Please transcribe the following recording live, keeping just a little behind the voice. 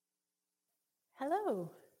Hello.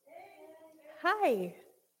 Hi.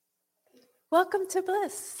 Welcome to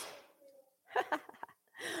Bliss.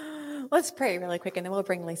 Let's pray really quick and then we'll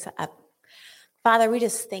bring Lisa up. Father, we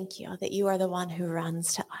just thank you that you are the one who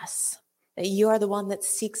runs to us, that you are the one that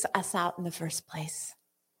seeks us out in the first place.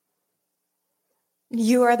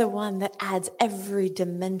 You are the one that adds every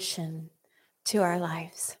dimension to our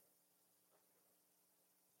lives.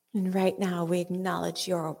 And right now we acknowledge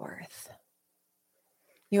your worth.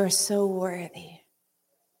 You are so worthy.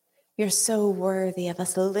 You're so worthy of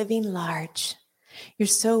us living large. You're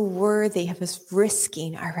so worthy of us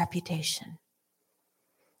risking our reputation.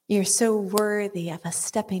 You're so worthy of us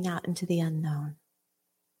stepping out into the unknown.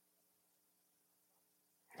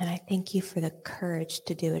 And I thank you for the courage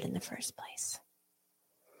to do it in the first place.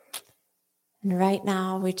 And right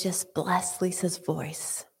now, we just bless Lisa's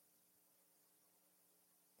voice.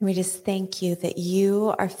 We just thank you that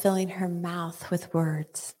you are filling her mouth with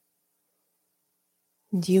words.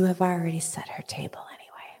 And you have already set her table anyway.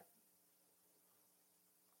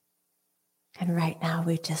 And right now,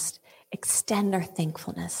 we just extend our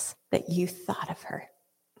thankfulness that you thought of her.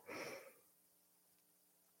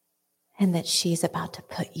 And that she's about to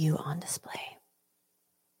put you on display.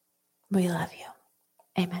 We love you.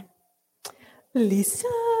 Amen. Lisa.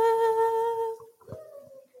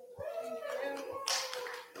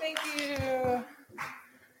 Thank you.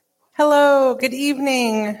 Hello, good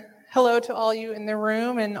evening. Hello to all you in the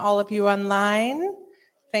room and all of you online.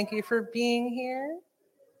 Thank you for being here.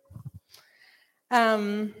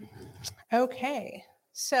 Okay,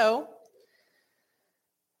 so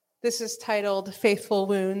this is titled Faithful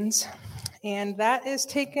Wounds, and that is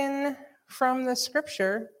taken from the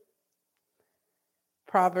scripture,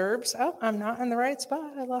 Proverbs. Oh, I'm not in the right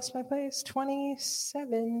spot. I lost my place.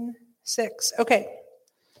 27:6. Okay.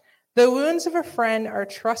 The wounds of a friend are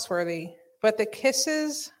trustworthy, but the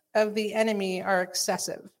kisses of the enemy are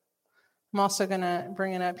excessive. I'm also going to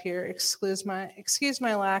bring it up here. Excuse my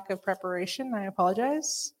lack of preparation. I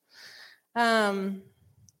apologize.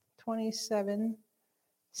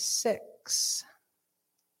 27:6.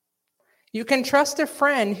 You can trust a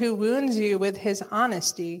friend who wounds you with his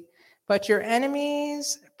honesty, but your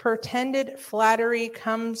enemy's pretended flattery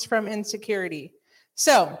comes from insecurity.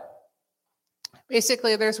 So,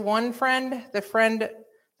 basically, there's one friend, there's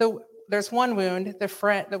one wound,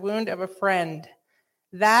 the wound of a friend.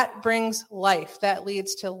 That brings life. That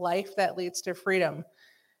leads to life. That leads to freedom.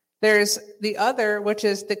 There's the other, which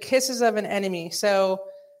is the kisses of an enemy. So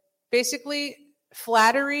basically,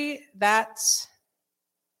 flattery, that's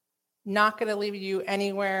not going to leave you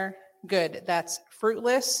anywhere good. That's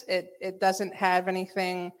fruitless. It doesn't have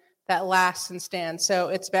anything that lasts and stands. So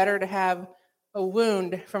it's better to have a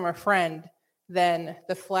wound from a friend than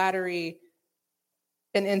the flattery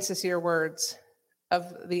and insincere words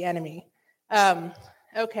of the enemy.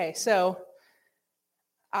 Okay, so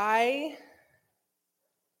I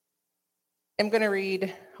am going to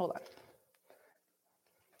read, hold on.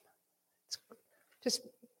 Just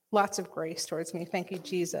lots of grace towards me. Thank you,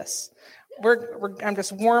 Jesus. I'm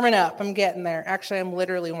just warming up. I'm getting there. Actually, I'm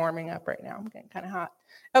literally warming up right now. I'm getting kind of hot.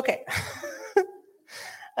 Okay.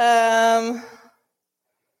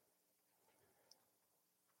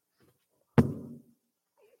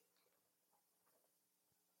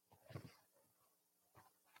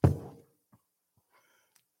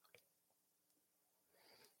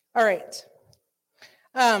 All right.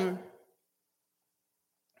 I'm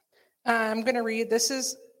going to read. This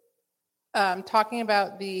is talking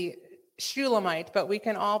about the Shulamite, but we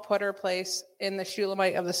can all put our place in the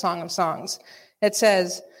Shulamite of the Song of Songs. It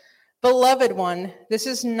says, "Beloved one, this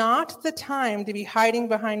is not the time to be hiding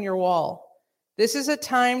behind your wall. This is a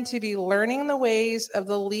time to be learning the ways of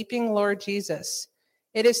the leaping Lord Jesus.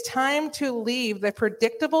 It is time to leave the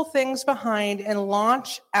predictable things behind and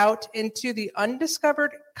launch out into the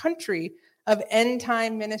undiscovered country of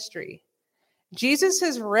end-time ministry. Jesus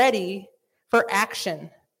is ready for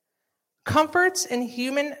action. Comforts and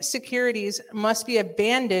human securities must be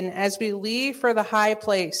abandoned as we leave for the high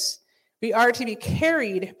place. We are to be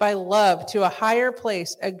carried by love to a higher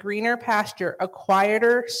place, a greener pasture, a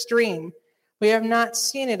quieter stream. We have not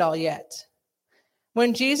seen it all yet.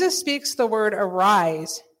 When Jesus speaks the word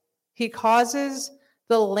arise, he causes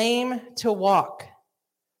the lame to walk.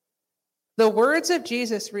 The words of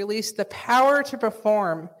Jesus release the power to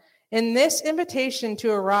perform. In this invitation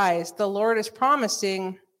to arise, the Lord is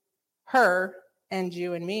promising her and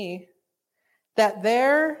you and me that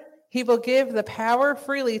there he will give the power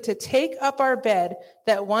freely to take up our bed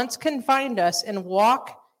that once confined us and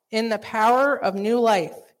walk in the power of new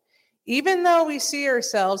life. Even though we see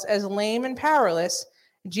ourselves as lame and powerless,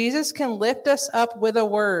 Jesus can lift us up with a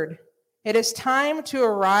word. It is time to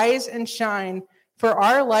arise and shine, for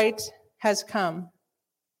our light has come.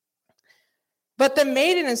 But the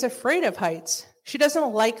maiden is afraid of heights. She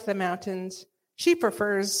doesn't like the mountains. She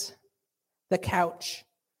prefers the couch,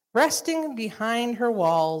 resting behind her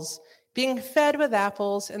walls, being fed with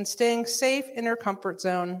apples and staying safe in her comfort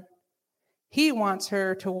zone. He wants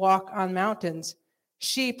her to walk on mountains.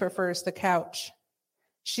 She prefers the couch.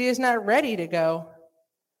 She is not ready to go.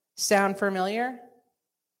 Sound familiar?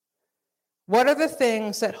 What are the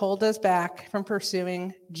things that hold us back from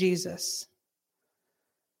pursuing Jesus?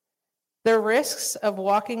 The risks of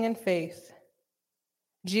walking in faith.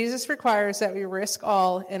 Jesus requires that we risk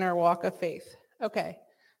all in our walk of faith. Okay,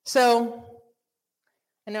 so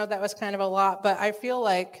I know that was kind of a lot, but I feel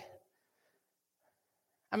like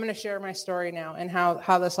I'm going to share my story now and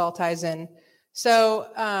how this all ties in. So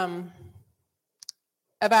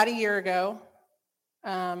about a year ago,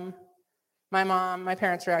 my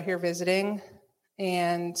parents were out here visiting,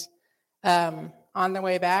 and on the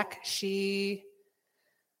way back, she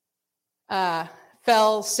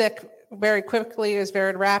fell sick very quickly, it was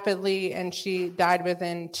very rapidly, and she died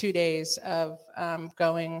within 2 days of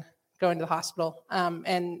going to the hospital.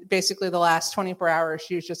 And basically the last 24 hours,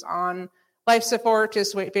 she was just on life support,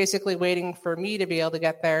 just basically waiting for me to be able to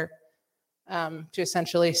get there to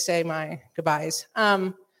essentially say my goodbyes.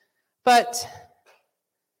 But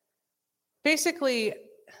basically,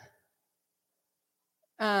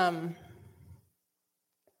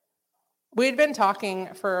 we'd been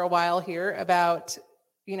talking for a while here about,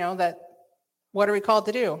 that what are we called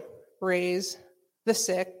to do? Heal the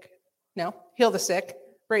sick,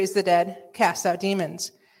 raise the dead, cast out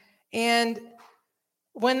demons. And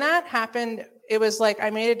when that happened, it was like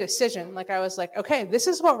I made a decision. Like I was like, okay, this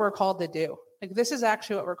is what we're called to do. Like this is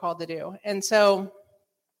actually what we're called to do. And so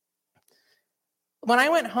when I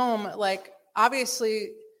went home, like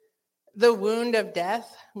obviously the wound of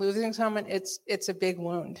death, losing someone, it's a big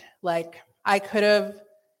wound. Like I could have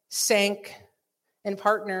sank and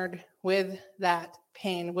partnered with that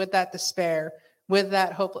pain, with that despair, with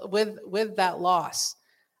that hope, with that loss.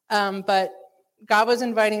 But God was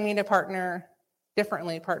inviting me to partner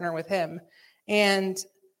differently, partner with him. And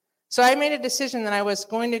so I made a decision that I was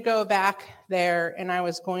going to go back there and I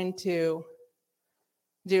was going to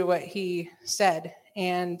do what he said.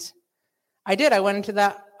 And I did. I went into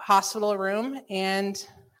that hospital room and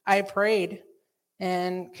I prayed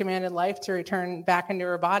and commanded life to return back into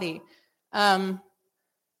her body.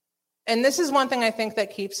 And this is one thing I think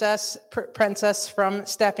that keeps us, prevents us from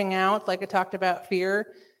stepping out, like I talked about fear,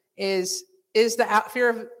 is the fear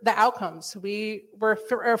of the outcomes. We're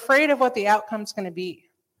afraid of what the outcome's going to be.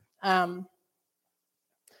 But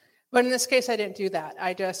in this case, I didn't do that.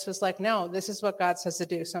 I just was like, no, this is what God says to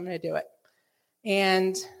do, so I'm going to do it.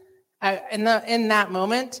 And in that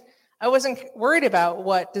moment, I wasn't worried about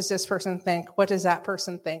what does this person think, what does that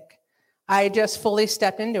person think. I just fully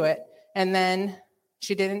stepped into it. And then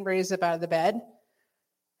she didn't raise up out of the bed.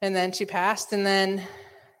 And then she passed. And then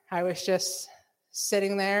I was just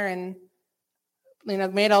sitting there and,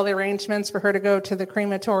 made all the arrangements for her to go to the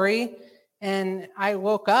crematory. And I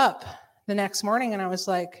woke up the next morning and I was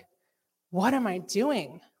like, what am I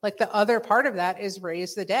doing? Like the other part of that is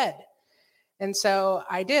raise the dead. And so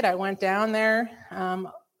I did. I went down there.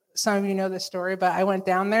 Some of you know this story, but I went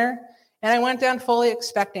down there and I went down fully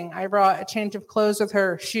expecting. I brought a change of clothes with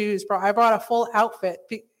her, shoes. I brought a full outfit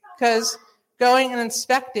because going and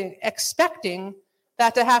expecting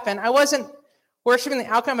that to happen. I wasn't worshiping the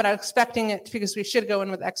outcome, but I was expecting it because we should go in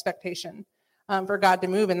with expectation for God to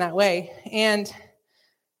move in that way. And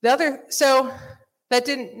she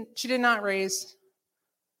did not raise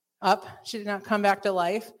up. She did not come back to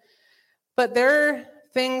life. But there are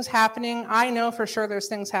things happening. I know for sure there's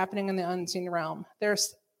things happening in the unseen realm.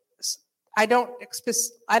 I don't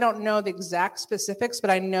know the exact specifics, but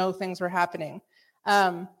I know things were happening.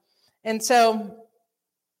 And so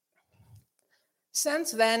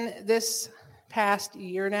since then, this past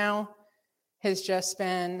year now has just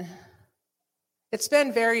been, it's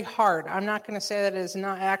been very hard. I'm not going to say that it is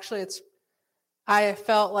not. Actually, I have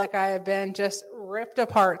felt like I have been just ripped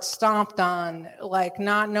apart, stomped on, like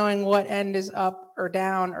not knowing what end is up or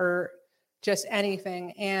down or just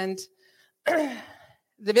anything. And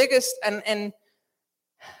the biggest, and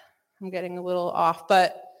I'm getting a little off,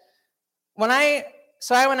 but I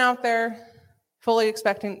went out there fully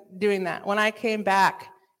expecting doing that. When I came back,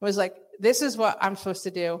 it was like, this is what I'm supposed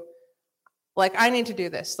to do. Like, I need to do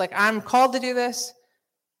this. Like, I'm called to do this.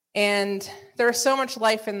 And there's so much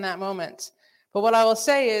life in that moment. But what I will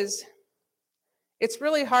say is, it's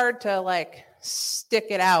really hard to, like, stick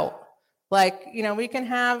it out. Like, we can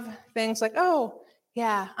have things like, oh,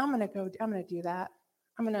 yeah, I'm going to do that.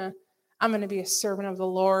 I'm going to be a servant of the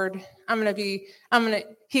Lord.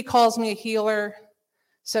 He calls me a healer.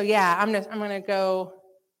 So yeah, I'm going to go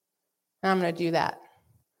and I'm going to do that.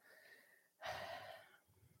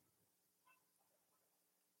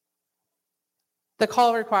 The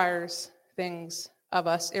call requires things of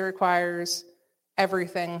us. It requires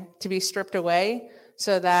everything to be stripped away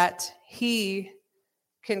so that he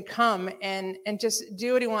can come and just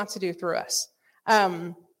do what he wants to do through us.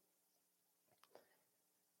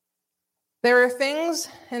 There are things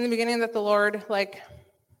in the beginning that the Lord,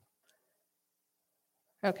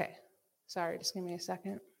 okay, sorry, just give me a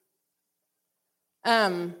second.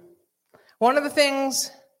 One of the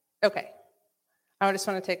things, okay, I just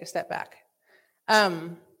want to take a step back.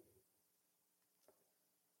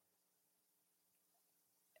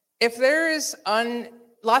 If there is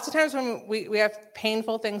lots of times when we have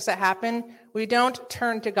painful things that happen, we don't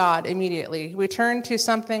turn to God immediately. We turn to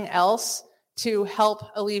something else to help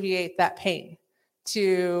alleviate that pain.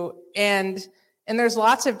 And there's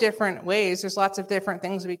lots of different ways. There's lots of different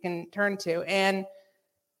things we can turn to. And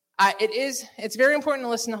it's very important to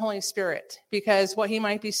listen to Holy Spirit, because what he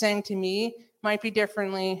might be saying to me might be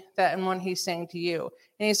differently than what he's saying to you.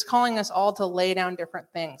 And he's calling us all to lay down different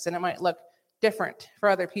things, and it might look different for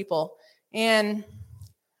other people. And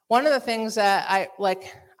one of the things that I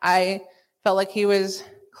felt like he was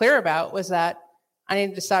clear about was that I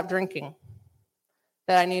needed to stop drinking.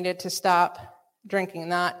 That I needed to stop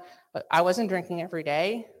drinking. I wasn't drinking every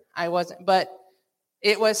day. But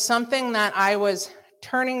it was something that I was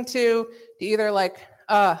turning to either I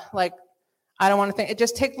don't want to think. It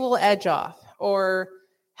just take a little edge off or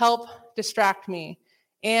help distract me.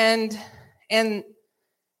 And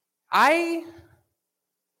I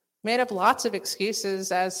made up lots of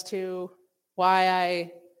excuses as to why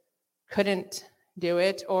I couldn't do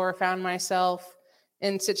it or found myself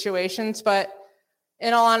in situations. But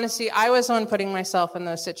in all honesty, I was the one putting myself in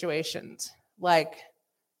those situations.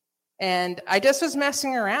 And I just was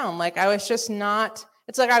messing around. I was just not.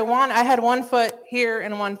 It's I had one foot here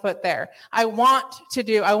and one foot there. I want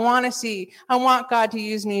to see, I want God to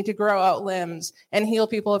use me to grow out limbs and heal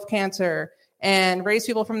people of cancer and raise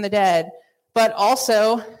people from the dead. But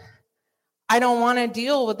also, I don't want to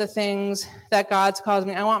deal with the things that God's caused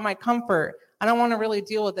me. I want my comfort. I don't want to really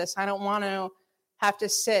deal with this. I don't want to have to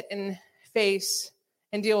sit and face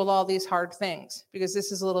and deal with all these hard things, because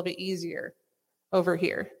this is a little bit easier over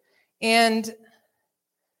here. And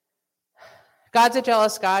God's a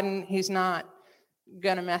jealous God, and he's not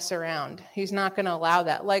going to mess around. He's not going to allow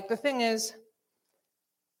that. The thing is,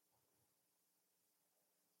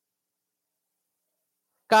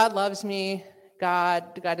 God loves me.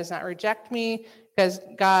 God does not reject me, because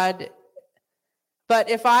but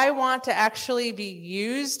if I want to actually be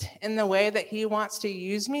used in the way that he wants to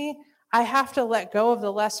use me, I have to let go of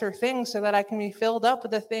the lesser things so that I can be filled up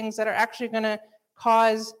with the things that are actually going to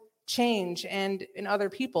cause change and in other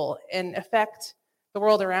people and affect the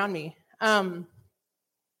world around me.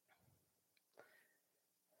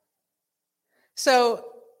 So,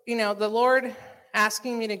 the Lord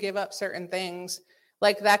asking me to give up certain things,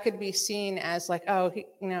 that could be seen as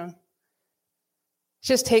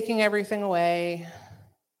just taking everything away,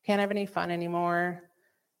 can't have any fun anymore.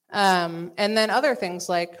 And then other things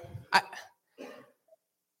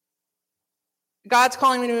God's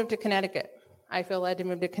calling me to move to Connecticut. I feel led to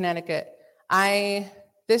move to Connecticut.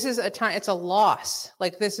 This is a time, it's a loss.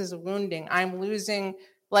 This is wounding. I'm losing,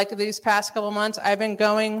 these past couple months, I've been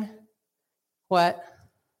going, what?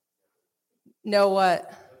 No,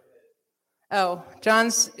 what? Oh,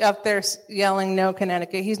 John's up there yelling, no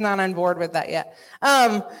Connecticut. He's not on board with that yet.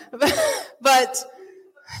 But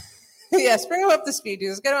yes, bring him up to speed,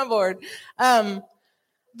 Jesus. Get him on board.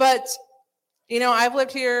 But I've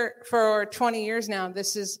lived here for 20 years now.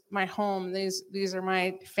 This is my home. These are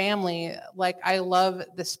my family. I love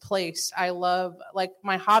this place. I love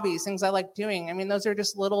my hobbies, things I like doing. I mean, those are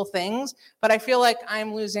just little things, but I feel like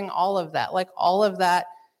I'm losing all of that. All of that,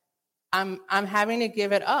 I'm having to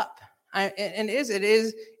give it up.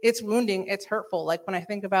 It's wounding. It's hurtful. When I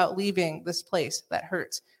think about leaving this place, that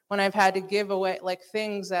hurts. When I've had to give away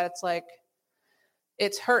things that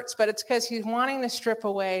it hurts, but it's because he's wanting to strip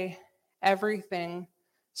away everything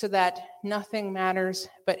so that nothing matters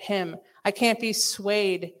but him. I can't be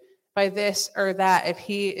swayed by this or that if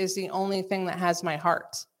he is the only thing that has my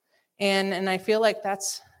heart. And I feel like that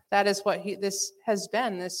is what this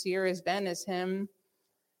year has been, is him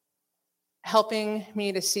helping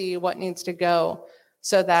me to see what needs to go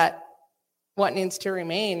so that what needs to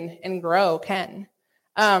remain and grow can.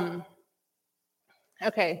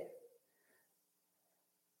 Okay.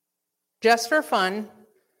 just for fun,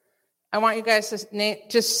 I want you guys to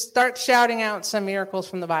just start shouting out some miracles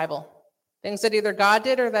from the Bible. Things that either God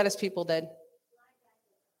did or that his people did.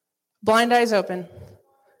 Blind eyes open.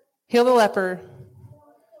 Heal the leper.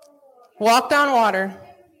 Walked on water.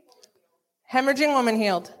 Hemorrhaging woman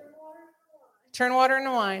healed. Turn water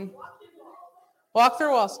into wine. Walk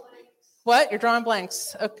through walls. What? You're drawing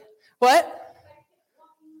blanks. Okay. What?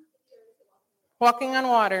 Walking on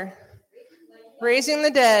water. Raising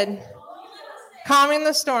the dead. Calming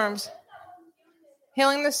the storms.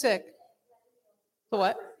 Healing the sick. The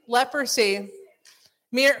what? Leprosy.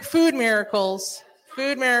 Food miracles.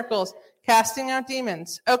 Food miracles. Casting out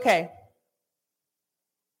demons. Okay.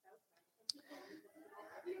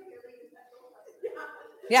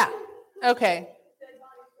 Yeah. Okay.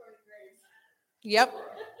 Yep.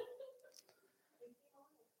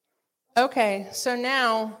 Okay. So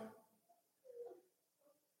now,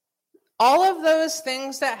 all of those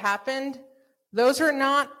things that happened, those are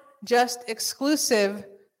not just exclusive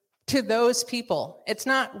to those people. It's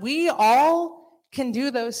not, we all can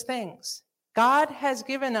do those things. God has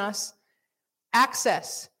given us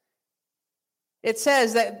access. It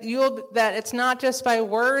says that it's not just by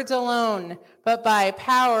words alone, but by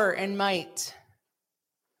power and might.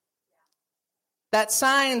 That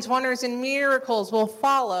signs, wonders, and miracles will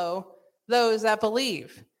follow those that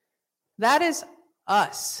believe. That is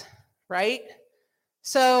us, right?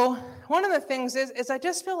 So one of the things is I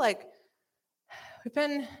just feel like we've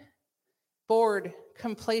been bored,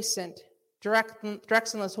 complacent,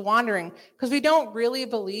 directionless, wandering, because we don't really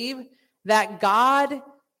believe that God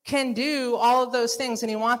can do all of those things, and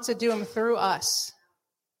he wants to do them through us.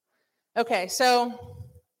 Okay, so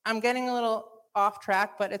I'm getting a little off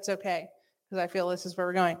track, but it's okay, because I feel this is where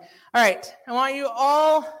we're going. All right, I want you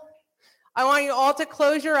all to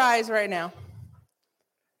close your eyes right now.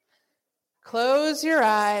 Close your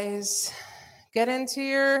eyes. Get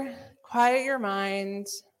into quiet your mind.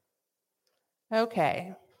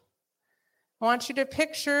 Okay. I want you to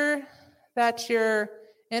picture that you're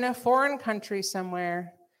in a foreign country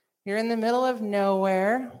somewhere. You're in the middle of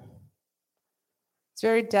nowhere. It's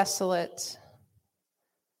very desolate.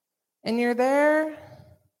 And you're there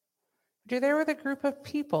with a group of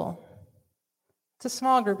people. It's a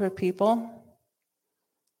small group of people.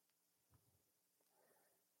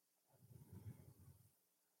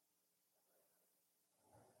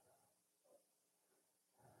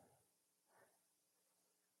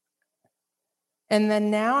 And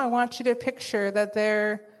then now I want you to picture that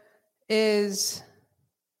there's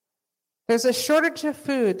a shortage of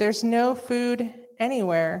food. There's no food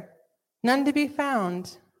anywhere, none to be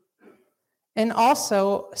found. And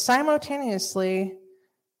also, simultaneously,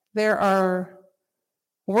 there are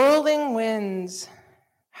whirling winds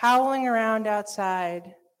howling around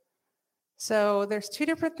outside. So there's two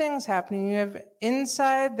different things happening. You have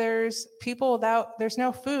inside, there's people there's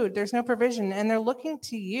no food, there's no provision, and they're looking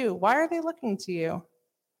to you. Why are they looking to you?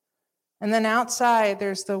 And then outside,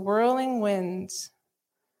 there's the whirling winds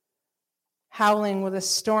howling with a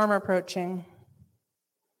storm approaching.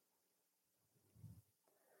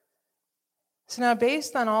 So now,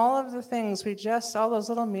 based on all of the things all those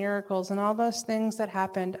little miracles and all those things that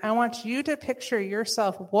happened, I want you to picture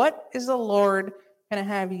yourself. What is the Lord going to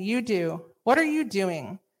have you do? What are you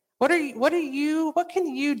doing? What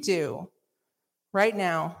can you do right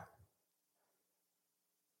now?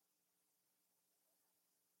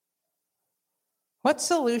 What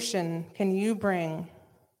solution can you bring?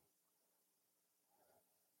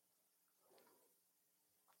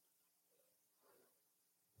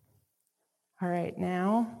 All right,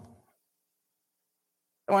 now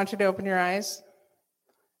I want you to open your eyes,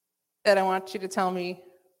 and I want you to tell me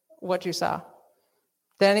what you saw.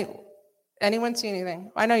 Did anyone see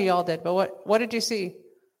anything? I know you all did, but what did you see?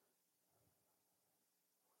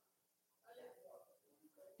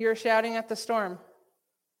 You were shouting at the storm.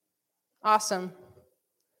 Awesome.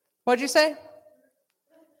 What did you say?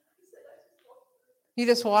 You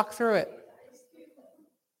just walk through it.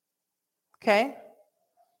 Okay.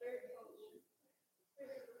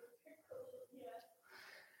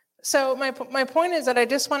 So my point is that I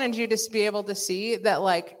just wanted you to be able to see that,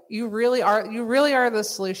 like, you really are the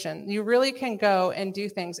solution. You really can go and do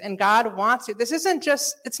things, and God wants you. This isn't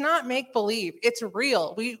just, it's not make believe. It's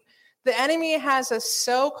real. The enemy has us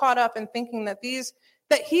so caught up in thinking that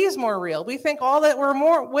he's more real. We think all that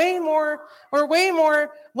we're way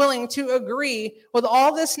more willing to agree with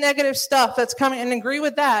all this negative stuff that's coming and agree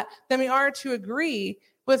with that than we are to agree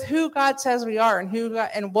with who God says we are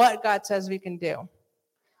and what God says we can do.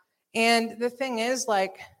 And the thing is,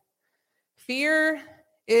 like, fear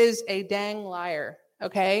is a dang liar,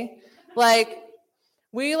 okay? Like,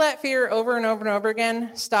 We let fear over and over and over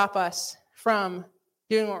again stop us from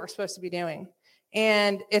doing what we're supposed to be doing.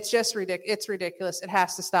 And it's just ridiculous. It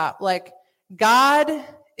has to stop. Like, God,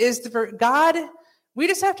 we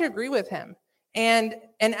just have to agree with him and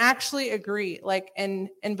actually agree, like, and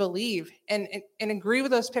believe and agree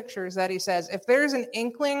with those pictures that he says. If there's an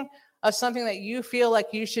inkling of something that you feel like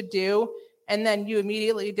you should do, and then you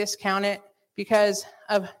immediately discount it because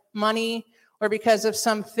of money or because of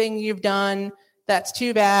something you've done that's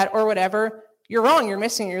too bad or whatever, you're wrong. You're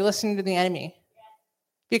missing it. You're listening to the enemy.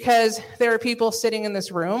 Because there are people sitting in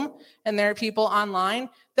this room and there are people online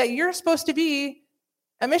that you're supposed to be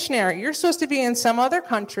a missionary. You're supposed to be in some other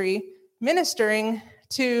country ministering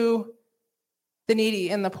to the needy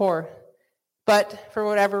and the poor. But for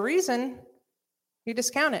whatever reason, you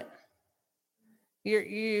discount it.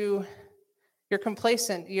 You're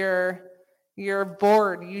complacent. You're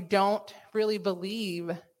bored. You don't really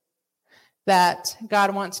believe that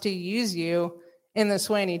God wants to use you in this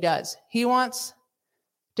way, and he does. He wants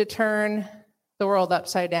to turn the world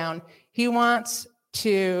upside down. He wants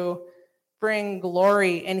to bring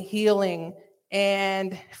glory and healing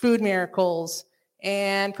and food miracles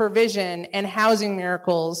and provision and housing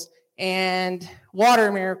miracles and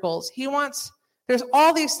water miracles. There's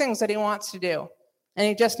all these things that he wants to do, and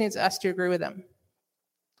he just needs us to agree with him.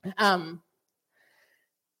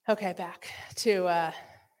 Okay, back to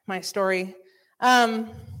my story.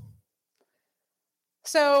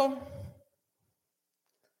 So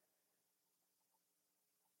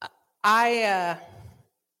I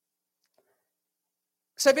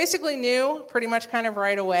basically knew pretty much kind of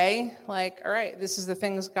right away, like, all right, this is the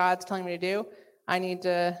things God's telling me to do. I need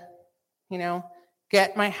to,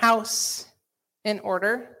 get my house in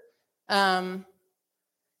order. And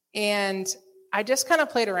I just kind of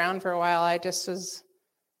played around for a while. I just was,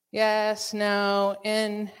 yes, no,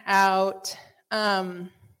 in, out. And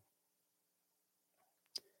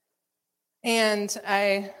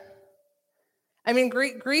I mean,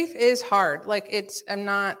 grief is hard. Like, it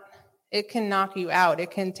can knock you out.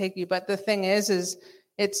 It can take you. But the thing is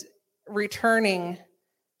it's returning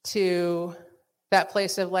to that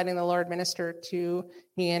place of letting the Lord minister to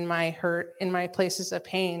me in my hurt, in my places of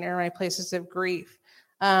pain, or my places of grief.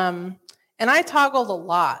 And I toggled a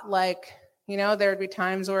lot. Like, there'd be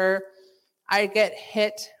times where I get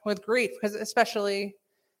hit with grief because especially,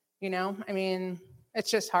 it's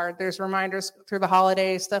just hard. There's reminders through the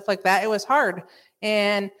holidays, stuff like that. It was hard.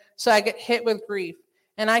 And so I get hit with grief.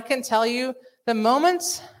 And I can tell you the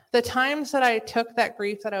times that I took that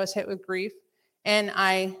grief, that I was hit with grief, and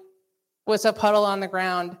I was a puddle on the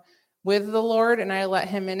ground with the Lord and I let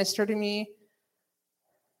him minister to me,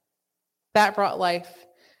 that brought life.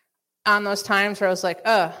 On those times where I was like,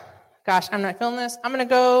 oh, gosh, I'm not feeling this. I'm going to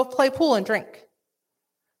go play pool and drink.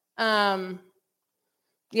 That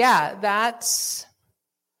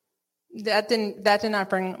did not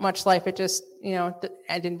bring much life. It just, it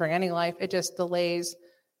didn't bring any life. It just delays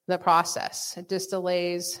the process. It just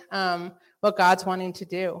delays what God's wanting to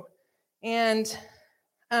do. And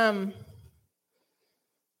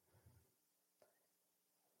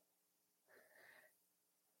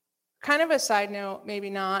kind of a side note, maybe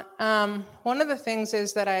not. One of the things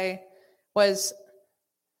is that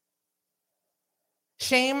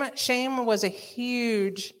shame was a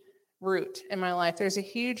huge root in my life. There's a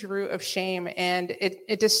huge root of shame, and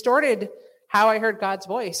it distorted how I heard God's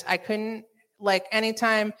voice. I couldn't, like,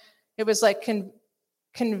 anytime it was like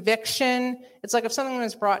conviction. It's like if something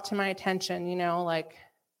was brought to my attention,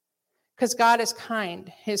 because God is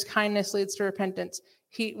kind. His kindness leads to repentance.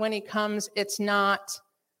 When he comes, it's not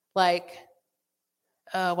like,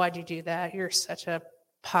 why'd you do that? You're such a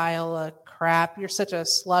pile of crap. You're such a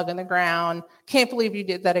slug in the ground. Can't believe you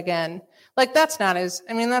did that again. Like, that's not his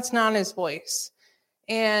voice.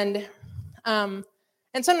 And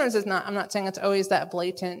sometimes it's not, I'm not saying it's always that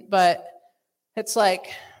blatant, but it's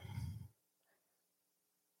like,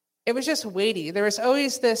 it was just weighty. There was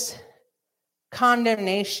always this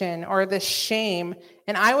condemnation or this shame.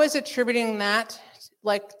 And I was attributing that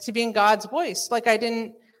like to being God's voice. Like,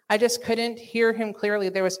 I just couldn't hear him clearly.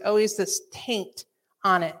 There was always this taint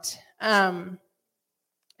on it. I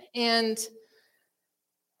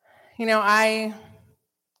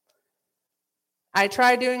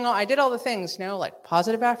tried I did all the things, like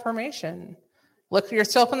positive affirmation. Look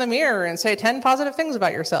yourself in the mirror and say 10 positive things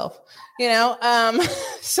about yourself,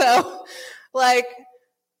 So, like,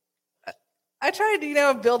 I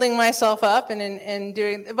tried, building myself up and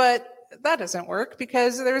doing, but that doesn't work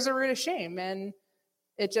because there's a root of shame, and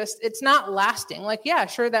it's not lasting. Like, yeah,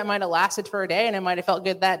 sure, that might have lasted for a day, and it might have felt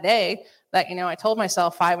good that day that, I told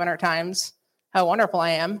myself 500 times how wonderful I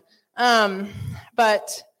am.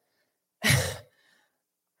 But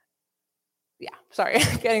yeah, sorry,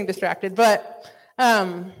 getting distracted. But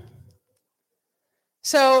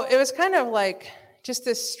so it was kind of like just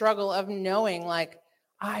this struggle of knowing, like,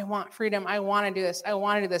 I want freedom, I want to do this, I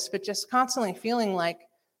want to do this, but just constantly feeling like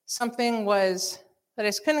something was that I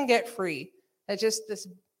just couldn't get free, that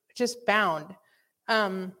just bound.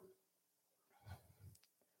 And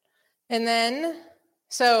then,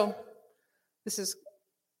 so this is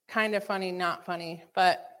kind of funny, not funny,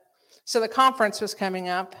 but so the conference was coming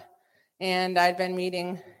up, and I'd been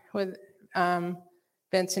meeting with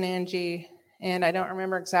Vince and Angie, and I don't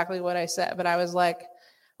remember exactly what I said, but I was like,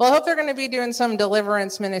 well, I hope they're going to be doing some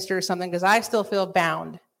deliverance ministry or something, because I still feel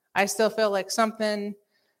bound. I still feel like something's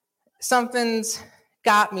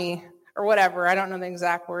got me, or whatever. I don't know the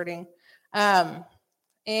exact wording. And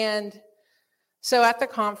so at the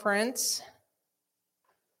conference,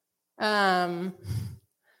 it's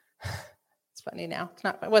funny now.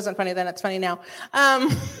 It wasn't funny then, it's funny now.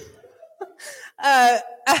 At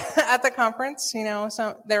the conference,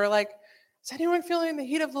 so they were like, is anyone feeling the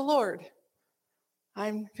heat of the Lord?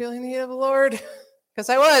 I'm feeling the heat of the Lord, because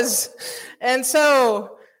I was. And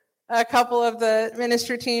so a couple of the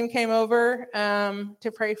ministry team came over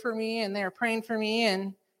to pray for me, and they were praying for me.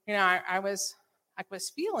 And, I was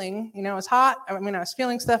feeling, it was hot. I was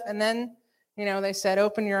feeling stuff. And then, they said,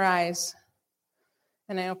 open your eyes.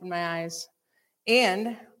 And I opened my eyes.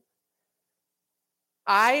 And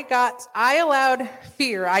I allowed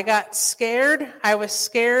fear. I got scared. I was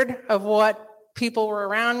scared of what people were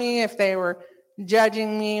around me, if they were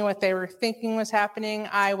judging me, what they were thinking was happening.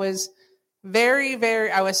 I was very,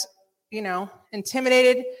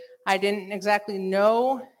 intimidated. I didn't exactly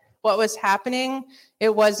know what was happening.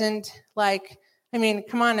 It wasn't like,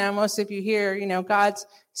 come on now, most of you here, God's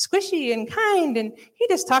squishy and kind, and he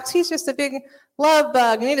just talks, he's just a big love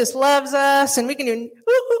bug, and he just loves us, and we can do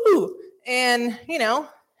ooh, and,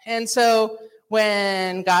 and so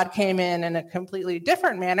when God came in a completely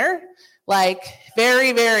different manner, like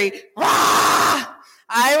very, very, rah,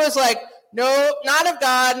 I was like, no, not of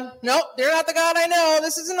God. Nope, they're not the God I know.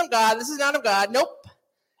 This isn't of God. This is not of God. Nope.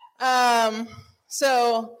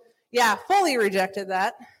 So yeah, fully rejected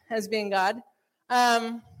that as being God.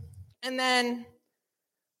 And then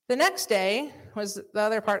the next day was the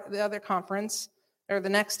other conference, or the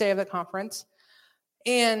next day of the conference.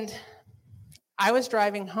 And I was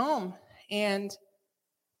driving home, and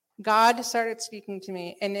God started speaking to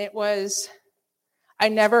me, and I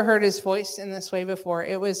never heard his voice in this way before.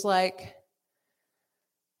 It was like,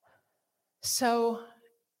 so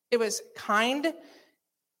it was kind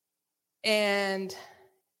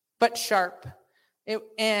but sharp.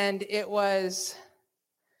 It was,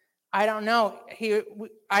 I don't know. It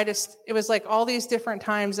was like all these different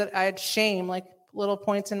times that I had shame, like little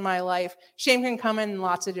points in my life. Shame can come in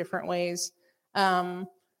lots of different ways in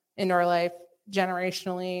our life,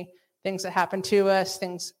 generationally, things that happen to us,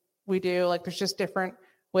 things we do. Like there's just different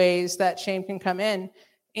ways that shame can come in.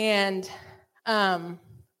 And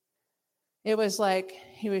it was like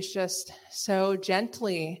he was just so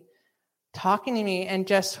gently talking to me and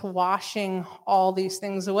just washing all these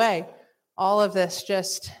things away. All of this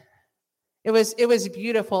it was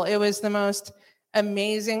beautiful. It was the most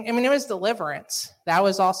amazing. It was deliverance. That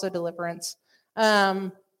was also deliverance.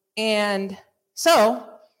 And so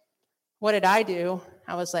what did I do?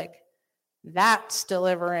 I was like, that's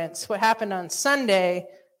deliverance. What happened on Sunday,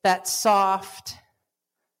 that soft,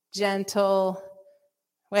 gentle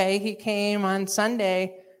way he came on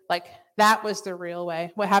Sunday, like that was the real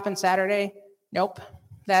way. What happened Saturday? Nope.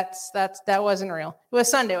 That wasn't real. It was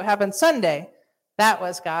Sunday. What happened Sunday? That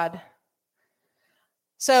was God.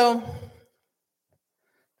 So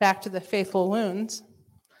back to the faithful wounds.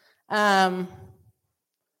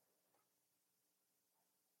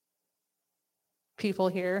 People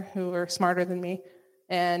here who are smarter than me,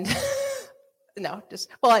 and anyways,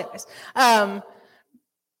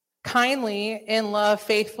 kindly, in love,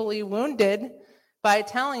 faithfully wounded by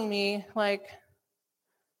telling me, like,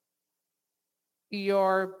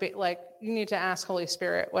 you need to ask Holy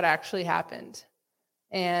Spirit what actually happened,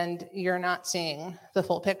 and you're not seeing the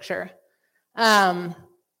full picture. And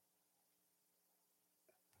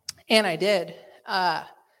I did.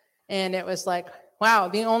 And it was like, wow,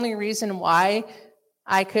 the only reason why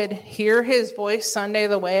I could hear his voice Sunday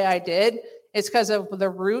the way I did is because of the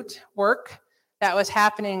root work that was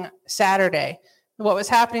happening Saturday. What was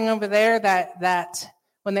happening over there, that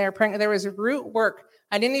when they were praying, there was root work.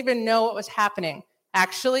 I didn't even know what was happening.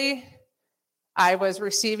 Actually, I was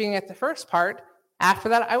receiving it the first part. After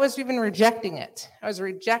that, I was even rejecting it.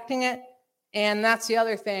 And that's the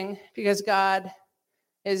other thing, because God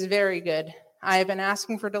is very good I have been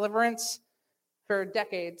asking for deliverance for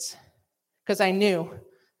decades because I knew.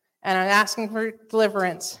 And I'm asking for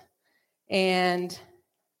deliverance. And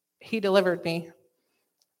he delivered me,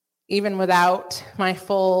 even without my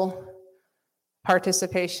full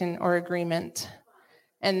participation or agreement.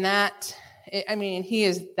 And that, I mean, he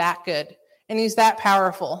is that good. And he's that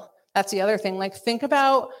powerful. That's the other thing. Like, think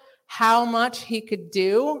about how much he could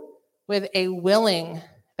do with a willing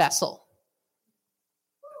vessel.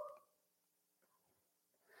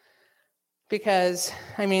 Because,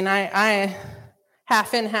 I mean, I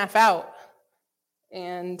half in, half out.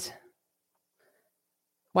 And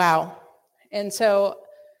wow. And so,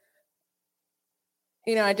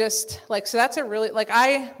 you know, I just, like, so that's a really, like,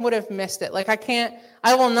 I would have missed it. Like,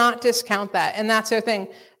 I will not discount that. And that's the thing.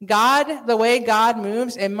 God, the way God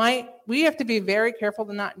moves, we have to be very careful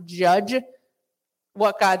to not judge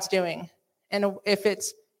what God's doing. And if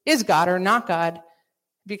is God or not God,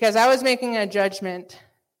 because I was making a judgment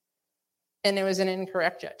and it was an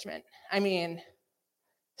incorrect judgment. I mean,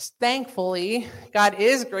 thankfully, God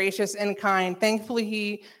is gracious and kind. Thankfully,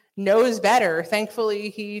 he knows better. Thankfully,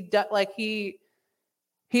 he's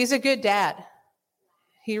a good dad.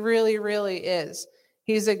 He really, really is.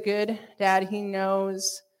 He's a good dad. He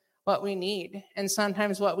knows what we need. And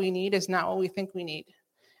sometimes what we need is not what we think we need.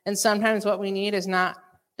 And sometimes what we need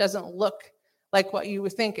doesn't look like what you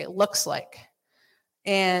would think it looks like.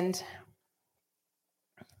 And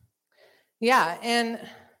yeah, and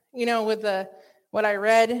you know, with what I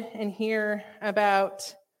read and hear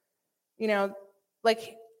about, you know,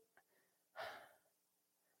 like,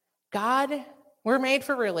 God, we're made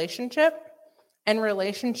for relationship, and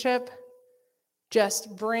relationship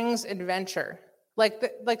just brings adventure. Like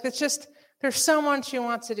it's just, there's so much he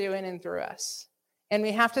wants to do in and through us. And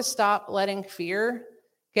we have to stop letting fear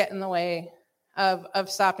get in the way of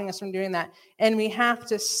stopping us from doing that. And we have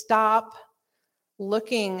to stop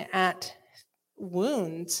looking at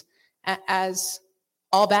wounds as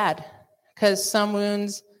all bad, because some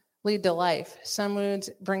wounds lead to life. Some wounds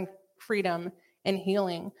bring freedom and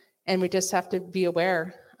healing. And we just have to be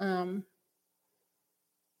aware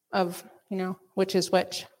of, you know, which is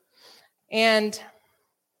which. And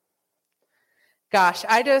gosh,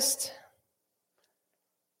 I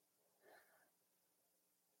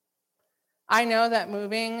know that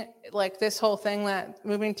moving, like this whole thing, that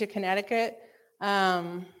moving to Connecticut,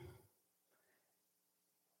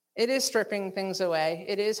 it is stripping things away.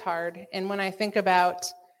 It is hard. And when I think about,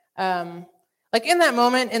 like in that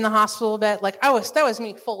moment in the hospital bed, like that was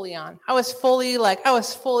me fully on. I was fully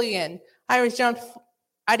in. I was jumped.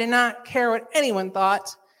 I did not care what anyone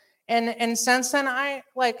thought. And since then,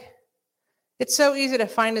 it's so easy to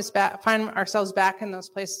find ourselves back in those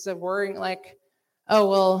places of worrying, like, oh,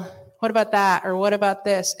 well, what about that? Or what about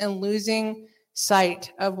this? And losing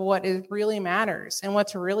sight of what really matters and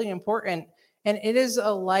what's really important. And it is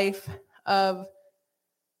we're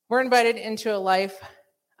invited into a life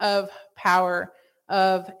of power,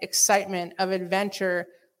 of excitement, of adventure,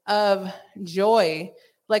 of joy.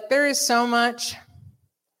 Like, there is so much.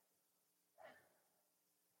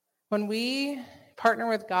 When we partner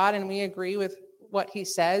with God and we agree with what he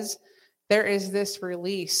says, there is this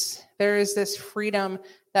release. There is this freedom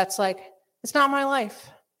that's like, it's not my life,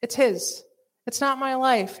 it's his. It's not my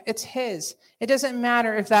life, it's his. It doesn't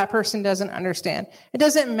matter if that person doesn't understand. It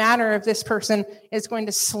doesn't matter if this person is going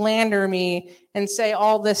to slander me and say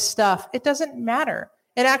all this stuff. It doesn't matter.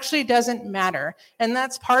 It actually doesn't matter. And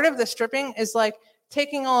that's part of the stripping, is like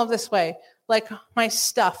taking all of this away, like my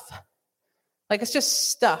stuff. Like, it's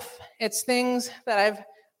just stuff. It's things that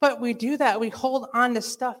but we do that. We hold on to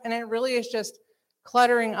stuff, and it really is just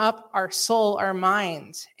cluttering up our soul, our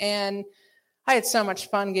minds. And I had so much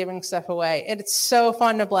fun giving stuff away. And it's so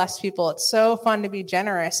fun to bless people. It's so fun to be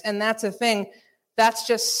generous. And that's the thing. That's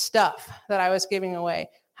just stuff that I was giving away.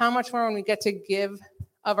 How much more when we get to give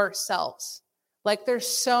of ourselves? Like, there's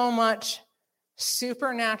so much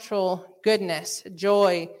supernatural goodness,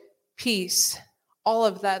 joy, peace, all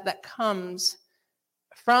of that comes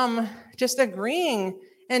from just agreeing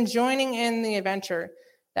and joining in the adventure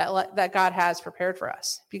that God has prepared for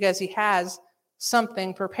us, because he has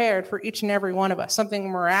something prepared for each and every one of us, something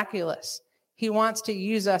miraculous. He wants to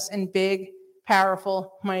use us in big,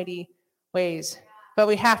 powerful, mighty ways. But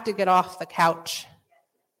we have to get off the couch.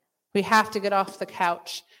 We have to get off the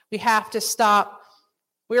couch. We have to stop.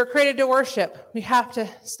 We are created to worship. We have to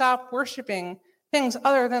stop worshiping things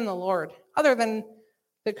other than the Lord, other than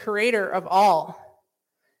the creator of all.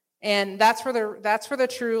 And that's where the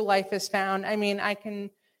true life is found. I mean, I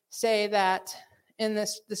can say that in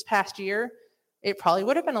this past year, it probably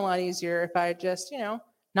would have been a lot easier if I had just,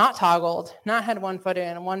 not toggled, not had one foot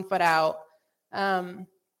in and one foot out. But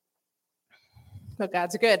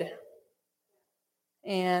God's good.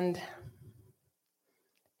 And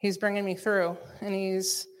he's bringing me through.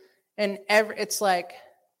 And it's like,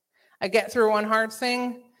 I get through one hard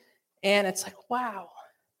thing, and it's like, wow,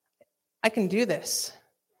 I can do this.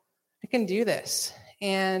 I can do this.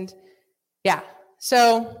 And yeah,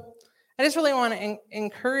 so I just really want to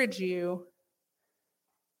encourage you.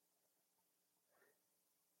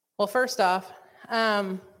 Well, first off,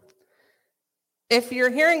 if you're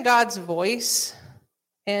hearing God's voice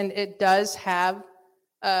and it does have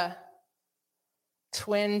a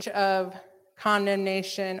twinge of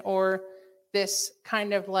condemnation or this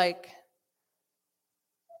kind of like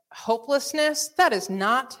hopelessness, that is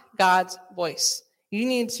not God's voice. You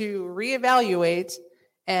need to reevaluate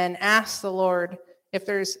and ask the Lord if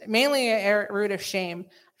there's mainly a root of shame.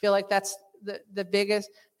 I feel like that's the biggest,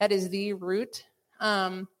 that is the root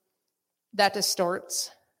that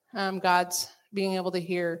distorts God's being able to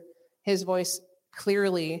hear his voice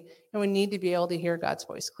clearly. And we need to be able to hear God's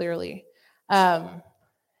voice clearly.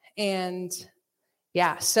 And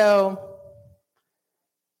yeah, so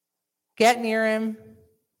get near him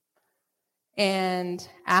and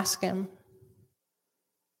ask him.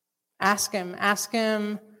 Ask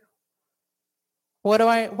him, what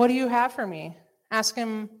do you have for me? Ask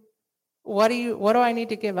him, what do I need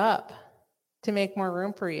to give up to make more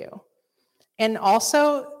room for you? And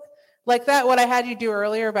also, like that, what I had you do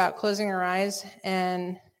earlier about closing your eyes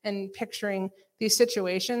and picturing these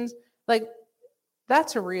situations, like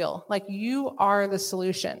that's real. Like you are the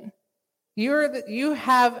solution. You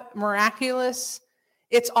have miraculous,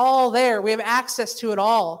 it's all there. We have access to it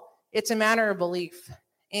all. It's a matter of belief.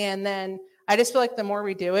 And then I just feel like the more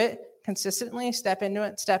we do it consistently, step into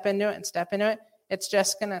it, it's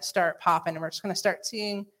just going to start popping. And we're just going to start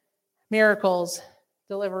seeing miracles,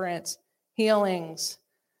 deliverance, healings,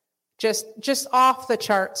 just off the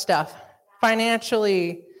chart stuff,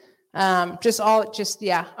 financially,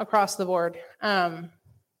 across the board.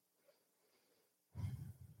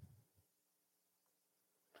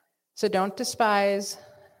 So don't despise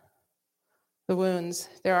the wounds.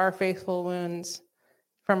 There are faithful wounds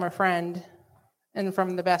from a friend and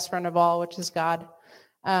from the best friend of all, which is God.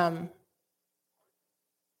 I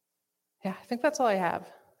think that's all I have.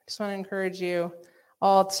 I just want to encourage you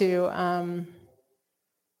all to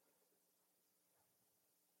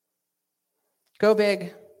go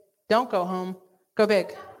big. Don't go home. Go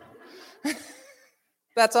big.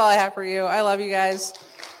 That's all I have for you. I love you guys.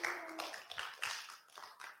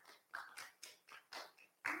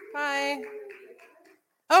 Bye.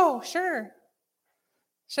 Oh, sure.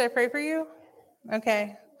 Should I pray for you?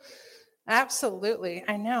 Okay. Absolutely.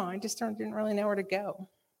 I know. I just didn't really know where to go.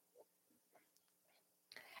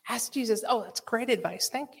 Ask Jesus. Oh, that's great advice.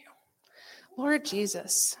 Thank you. Lord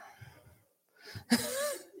Jesus.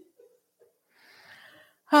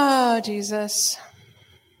 Oh, Jesus.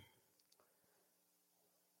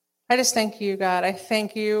 I just thank you, God. I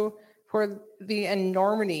thank you for the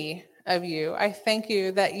enormity of you. I thank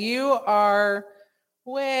you that you are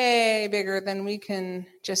way bigger than we can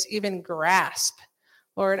just even grasp.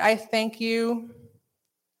 Lord, I thank you.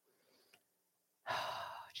 Oh,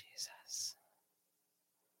 Jesus.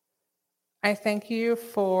 I thank you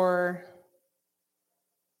for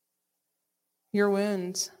your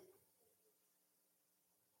wounds.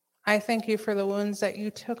 I thank you for the wounds that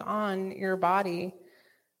you took on your body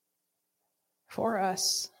for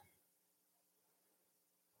us.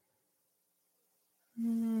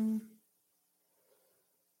 Oh,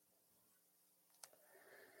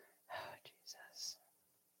 Jesus.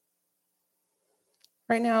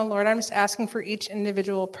 Right now, Lord, I'm just asking for each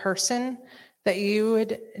individual person that you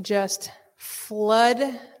would just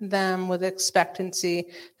flood them with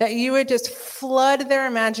expectancy, that you would just flood their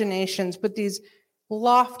imaginations with these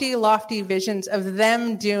lofty, lofty visions of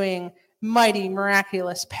them doing mighty,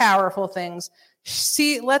 miraculous, powerful things.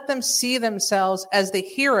 Let them see themselves as the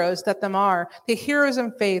heroes that them are, the heroes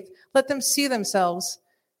of faith. Let them see themselves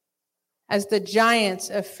as the giants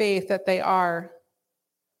of faith that they are.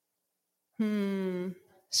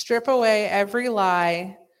 Strip away every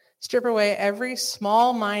lie. Strip away every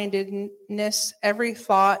small-mindedness, every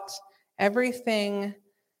thought, everything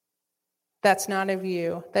that's not of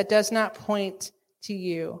you, that does not point to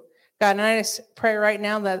you. God, and I just pray right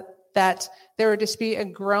now that there would just be a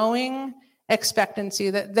growing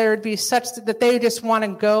expectancy, that there would be such that they just want to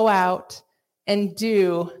go out and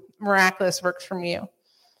do miraculous works from you.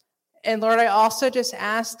 And Lord, I also just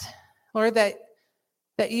asked, Lord, that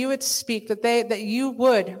you would speak, that you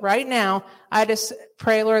would right now. I just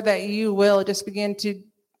pray, Lord, that you will just begin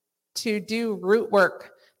to do root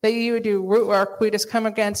work, that you would do root work. We just come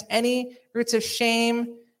against any roots of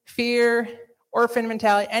shame, fear, orphan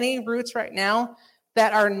mentality, any roots right now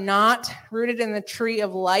that are not rooted in the tree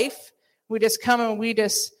of life. We just come and we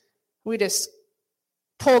just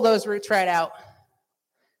pull those roots right out.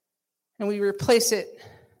 And we replace it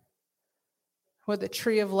with the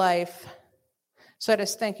tree of life. So I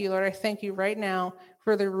just thank you, Lord. I thank you right now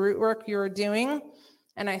for the root work you're doing.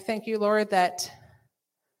 And I thank you, Lord, that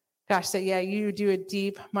you do a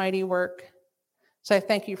deep, mighty work. So I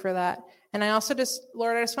thank you for that. And I also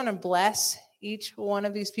Lord, I just want to bless each one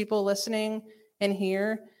of these people listening and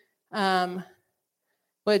here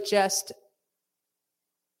with just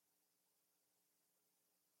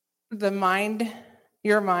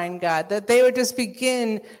your mind, God, that they would just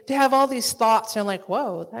begin to have all these thoughts and like,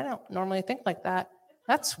 whoa, I don't normally think like that.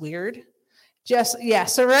 That's weird.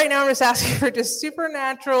 So right now I'm just asking for just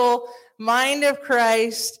supernatural mind of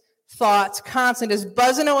Christ thoughts constantly just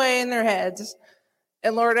buzzing away in their heads.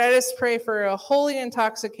 And Lord, I just pray for a holy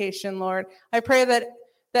intoxication, Lord. I pray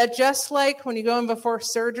that just like when you go in before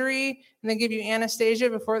surgery and they give you anesthesia,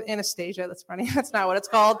 that's funny. That's not what it's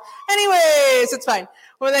called. Anyways, it's fine.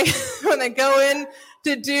 When they go in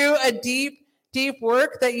to do a deep, deep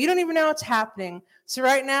work that you don't even know what's happening. So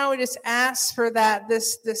right now we just ask for that,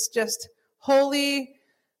 this just holy,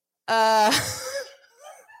 and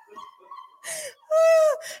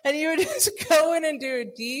you would just go in and do a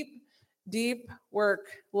deep, deep work,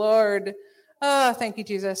 Lord. Oh, thank you,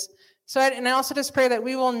 Jesus. So, and I also just pray that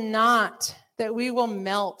we will melt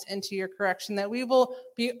into your correction, that we will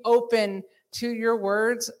be open to your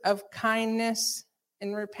words of kindness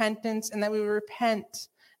and repentance, and that we would repent,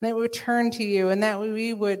 and that we would turn to you, and that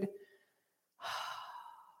we would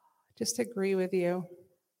just agree with you.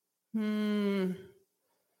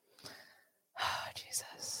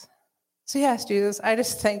 Jesus. So yes, Jesus, I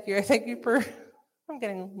just thank you. I thank you for, I'm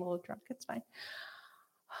getting a little drunk. It's fine.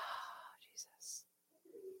 Jesus.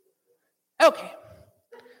 Okay.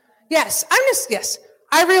 Yes,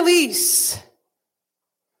 I release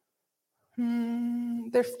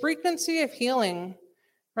the frequency of healing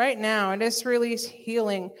right now. I just release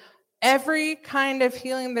healing. Every kind of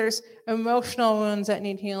healing. There's emotional wounds that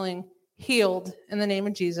need healing. Healed in the name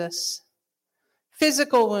of Jesus.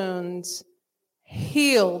 Physical wounds.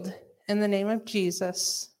 Healed in the name of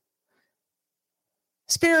Jesus.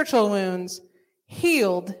 Spiritual wounds.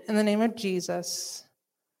 Healed in the name of Jesus.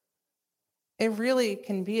 It really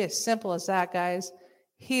can be as simple as that, guys.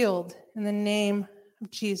 Healed in the name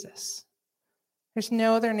of Jesus. There's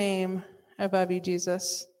no other name above you,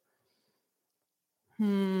 Jesus.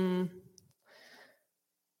 So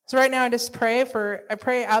right now I just pray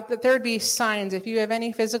out that there would be signs. If you have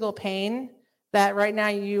any physical pain, that right now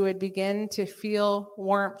you would begin to feel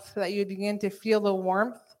warmth, that you would begin to feel the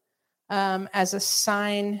warmth as a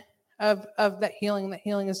sign of that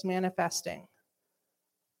healing is manifesting.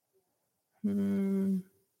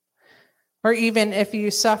 Or even if you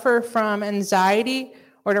suffer from anxiety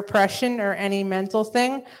or depression or any mental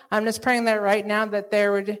thing, I'm just praying that right now that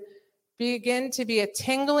there would begin to be a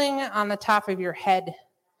tingling on the top of your head,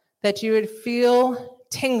 that you would feel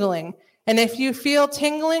tingling. And if you feel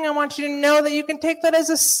tingling, I want you to know that you can take that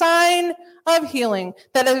as a sign of healing,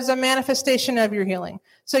 that is a manifestation of your healing.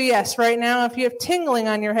 So yes, right now, if you have tingling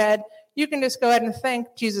on your head, you can just go ahead and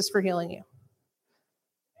thank Jesus for healing you.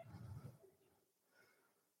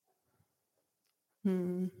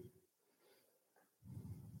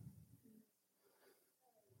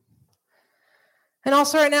 And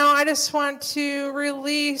also right now, I just want to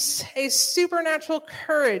release a supernatural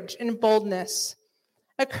courage and boldness.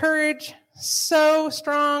 A courage so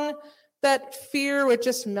strong that fear would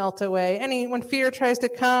just melt away. When fear tries to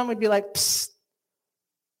come, we'd be like, psst,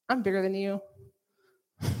 I'm bigger than you.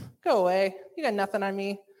 Go away. You got nothing on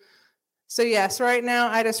me. So yes, right now,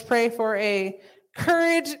 I just pray for a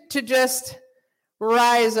courage to just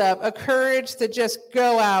rise up, a courage to just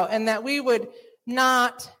go out, and that we would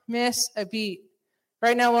not miss a beat.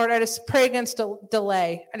 Right now, Lord, I just pray against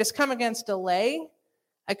delay. I just come against delay.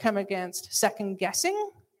 I come against second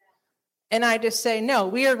guessing. And I just say, no,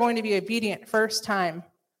 we are going to be obedient first time.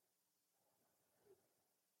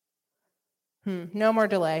 No more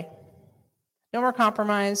delay. No more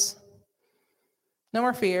compromise. No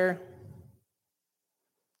more fear.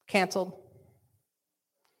 Canceled.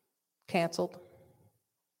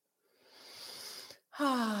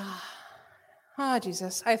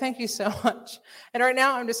 Jesus, I thank you so much. And right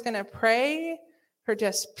now, I'm just going to pray for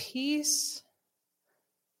just peace.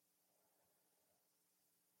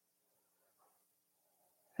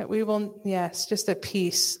 That we will, just a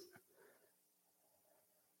peace.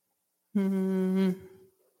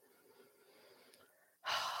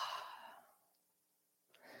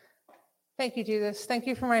 Thank you, Jesus. Thank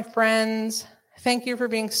you for my friends. Thank you for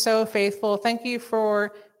being so faithful. Thank you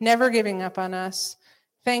for never giving up on us.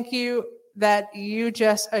 Thank you that you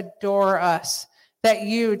just adore us, that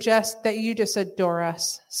you just adore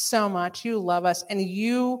us so much. You love us, and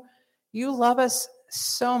you love us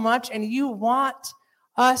so much, and you want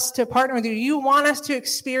us to partner with you. You want us to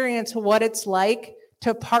experience what it's like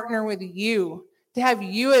to partner with you, to have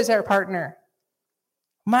you as our partner.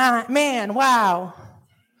 Man, wow.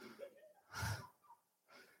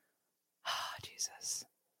 Oh, Jesus.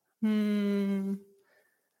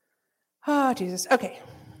 Oh, Jesus. Okay.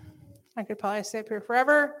 I could probably stay up here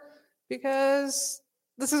forever because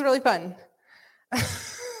this is really fun.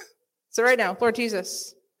 So right now, Lord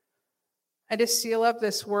Jesus, I just seal up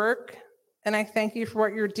this work and I thank you for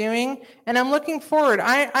what you're doing. And I'm looking forward.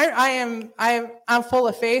 I'm full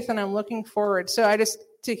of faith and I'm looking forward. So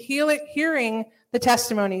hearing the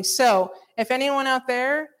testimony. So if anyone out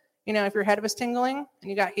there, if your head was tingling and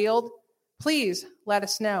you got healed, please let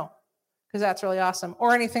us know, because that's really awesome.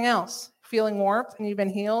 Or anything else, feeling warmth and you've been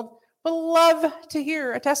healed. Would love to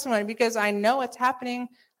hear a testimony because I know it's happening.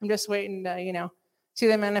 I'm just waiting to, see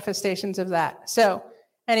the manifestations of that. So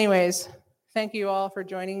anyways, thank you all for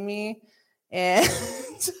joining me. And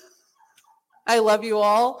I love you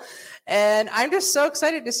all. And I'm just so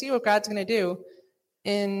excited to see what God's going to do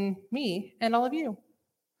in me and all of you.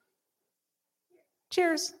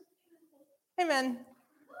 Cheers. Amen.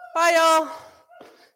 Bye, y'all.